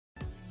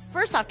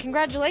First off,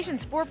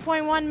 congratulations,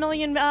 4.1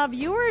 million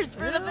viewers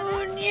for the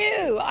finale. Who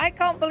knew? I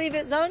can't believe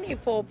it's only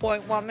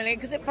 4.1 million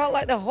because it felt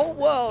like the whole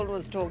world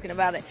was talking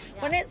about it.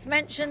 Yeah. When it's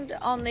mentioned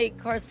on the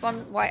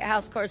White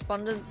House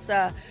correspondent's,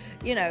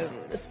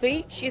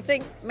 speech, you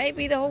think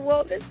maybe the whole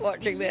world is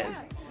watching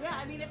this. Yeah,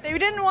 I mean, if they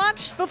didn't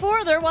watch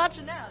before, they're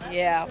watching now.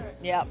 Yeah.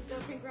 So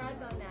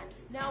congrats on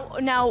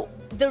that. Now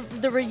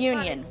the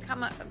reunion. It's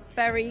come at a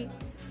very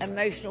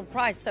emotional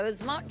price. So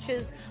as much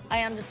as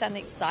I understand the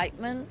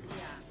excitement,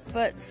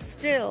 but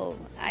still,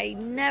 I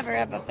never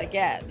ever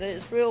forget that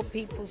it's real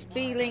people's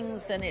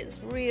feelings and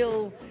it's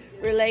real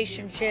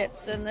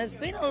relationships, and there's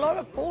been a lot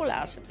of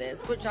fallout of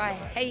this, which I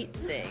hate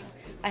seeing.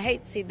 I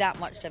hate to see that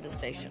much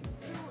devastation.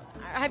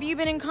 Have you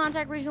been in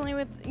contact recently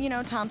with,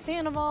 Tom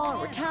Sandoval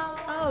or Raquel?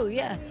 Oh,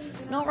 yeah.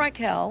 Not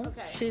Raquel.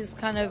 Okay. She's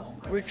kind of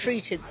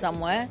retreated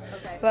somewhere.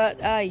 Okay. But,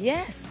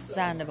 yes,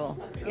 Sandoval.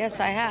 Yes,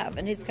 I have.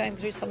 And he's going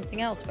through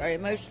something else very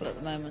emotional at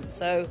the moment.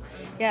 So,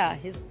 yeah,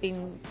 he's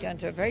been going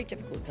through a very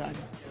difficult time.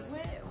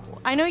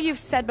 I know you've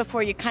said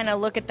before you kind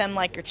of look at them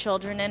like your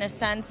children in a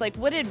sense. Like,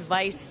 what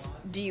advice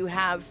do you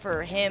have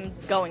for him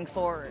going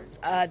forward?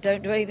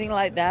 Don't do anything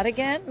like that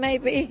again,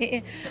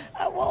 maybe.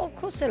 Well, of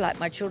course they're like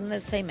my children. They're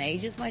the same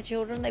age as my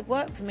children. They've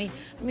worked for me.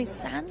 I mean,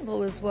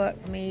 Sandoval has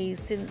worked for me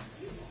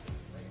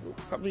since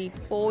probably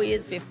 4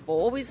 years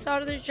before we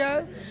started the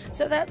show.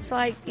 So that's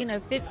like,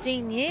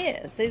 15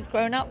 years. He's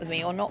grown up with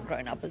me, or not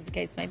grown up, as the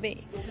case may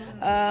be.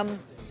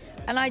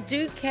 And I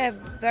do care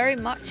very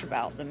much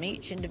about them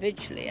each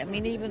individually. I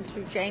mean, even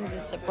through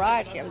James's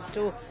sobriety, I would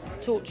still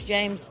talk to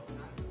James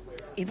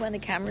even when the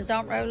cameras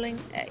aren't rolling,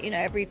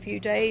 every few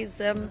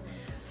days.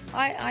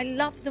 I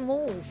love them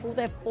all for all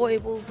their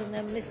foibles and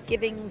their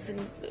misgivings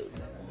and,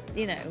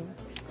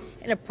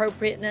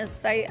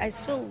 inappropriateness. I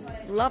still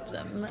love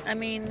them. I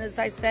mean, as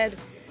I said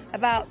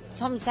about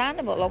Tom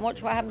Sandoval on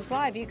Watch What Happens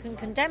Live, you can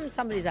condemn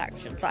somebody's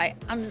actions. I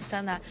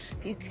understand that,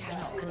 but you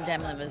cannot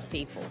condemn them as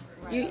people.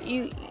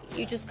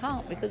 You just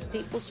can't, because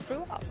people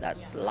screw up.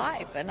 That's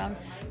life. And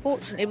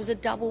unfortunately, it was a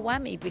double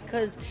whammy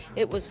because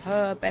it was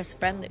her best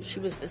friend that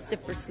she was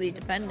vociferously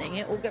defending.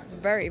 It all got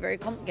very, very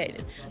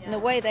complicated. Yeah. And the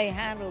way they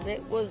handled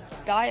it was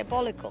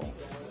diabolical.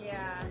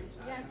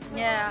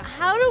 Yeah.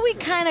 How do we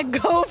kind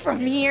of go from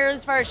here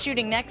as far as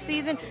shooting next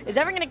season? Is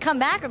everyone going to come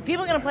back? Are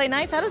people going to play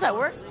nice? How does that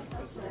work?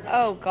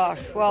 Oh,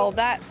 gosh. Well,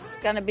 that's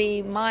going to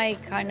be my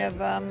kind of,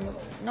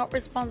 not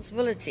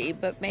responsibility,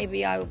 but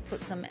maybe I will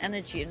put some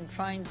energy in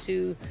trying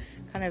to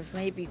kind of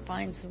maybe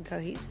find some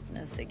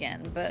cohesiveness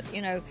again. But,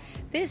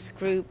 this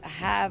group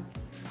have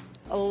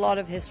a lot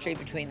of history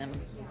between them.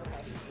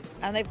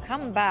 And they've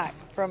come back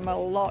from a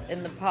lot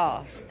in the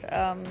past.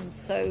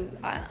 So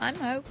I'm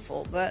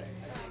hopeful, but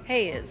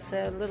hey, it's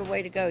a little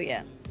way to go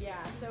yet. Yeah.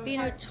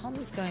 But,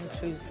 Tom's going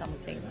through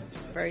something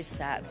very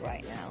sad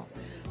right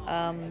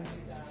now.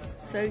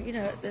 So,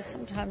 there's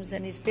sometimes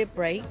there needs to be a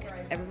break,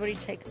 everybody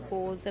take a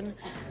pause and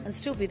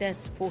still be there to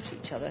support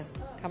each other,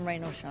 come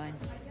rain or shine.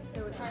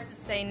 So it's hard to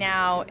say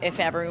now if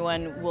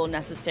everyone will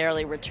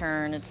necessarily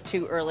return. It's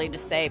too early to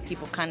say.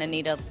 People kind of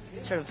need to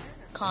sort of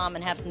calm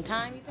and have some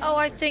time. Oh,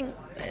 I think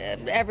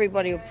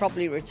everybody will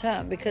probably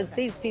return because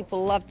these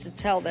people love to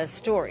tell their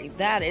story.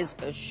 That is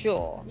for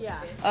sure. Yeah.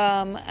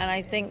 And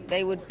I think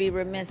they would be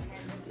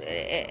remiss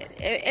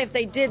if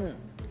they didn't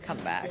come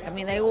back. I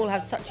mean, they all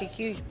have such a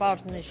huge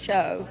part in the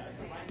show.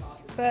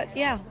 But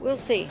yeah, we'll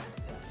see.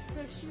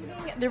 So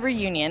shooting the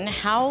reunion,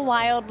 how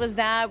wild was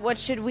that? What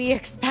should we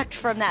expect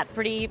from that?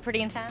 Pretty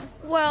intense?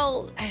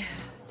 Well,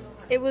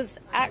 it was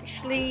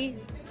actually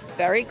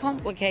very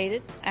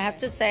complicated, I have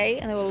to say,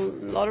 and there were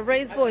a lot of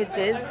raised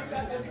voices,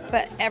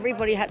 but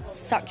everybody had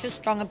such a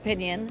strong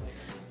opinion.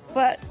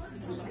 But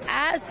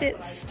as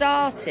it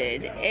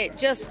started, it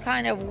just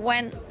kind of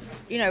went,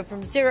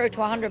 from 0 to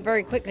 100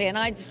 very quickly, and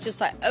I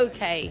just like,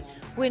 okay,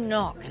 we're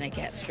not going to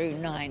get through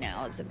 9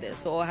 hours of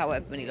this or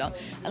however many long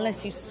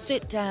unless you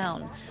sit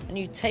down and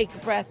you take a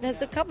breath. And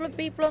there's a couple of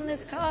people on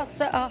this cast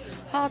that are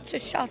hard to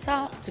shut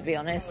up, to be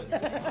honest. You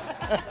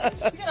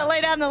got to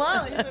lay down the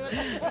law.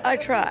 I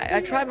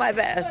try my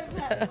best.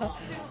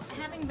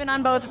 Having been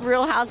on both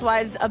Real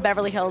Housewives of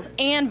Beverly Hills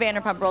and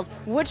Vanderpump Rules,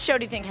 which show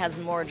do you think has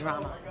more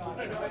drama?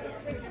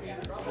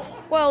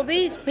 Well,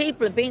 these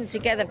people have been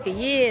together for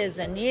years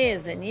and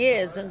years and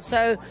years, and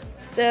so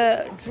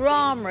the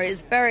drama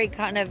is very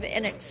kind of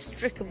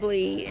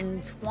inextricably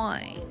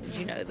entwined,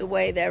 the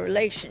way their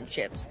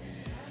relationships.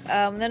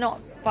 They're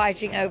not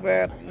fighting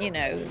over,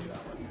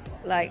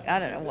 like, I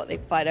don't know what they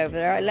fight over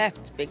there. I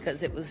left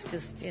because it was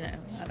just, I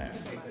don't know.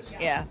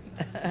 Yeah.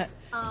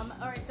 All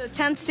right, so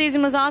 10th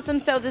season was awesome.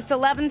 So this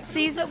 11th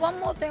season. So one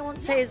more thing I want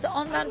to say is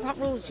on Vanderpump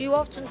Rules, you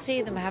often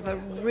see them have a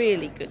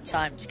really good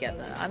time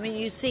together. I mean,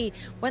 you see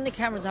when the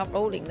cameras aren't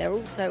rolling, they're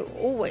also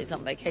always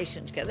on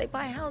vacation together. They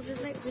buy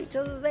houses next to each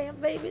other. They have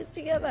babies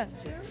together.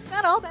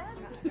 Not all bad.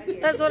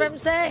 That's what I'm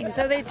saying.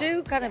 So they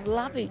do kind of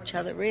love each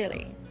other,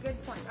 really. Good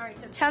point. All right,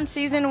 so 10th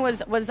season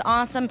was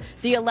awesome.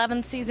 The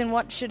 11th season,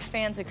 what should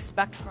fans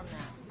expect from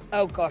that?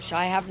 Oh, gosh,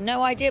 I have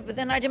no idea. But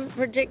then I didn't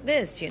predict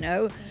this,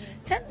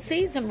 10th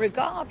season,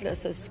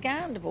 regardless of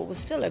Sandoval, was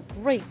still a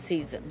great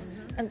season.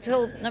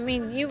 Until, I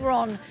mean, you were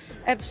on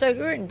episode,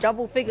 we were in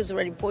double figures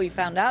already before you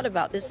found out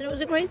about this, and it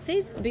was a great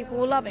season. People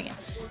were loving it.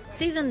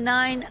 Season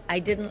 9, I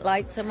didn't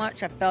like so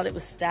much. I felt it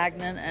was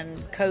stagnant, and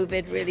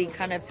COVID really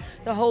kind of,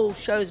 the whole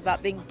show's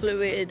about being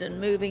fluid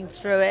and moving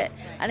through it,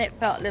 and it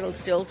felt a little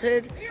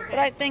stilted. But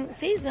I think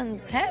season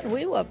 10,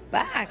 we were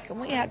back, and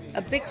we had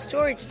a big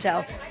story to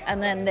tell,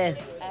 and then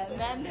this. And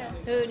then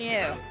Who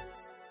knew?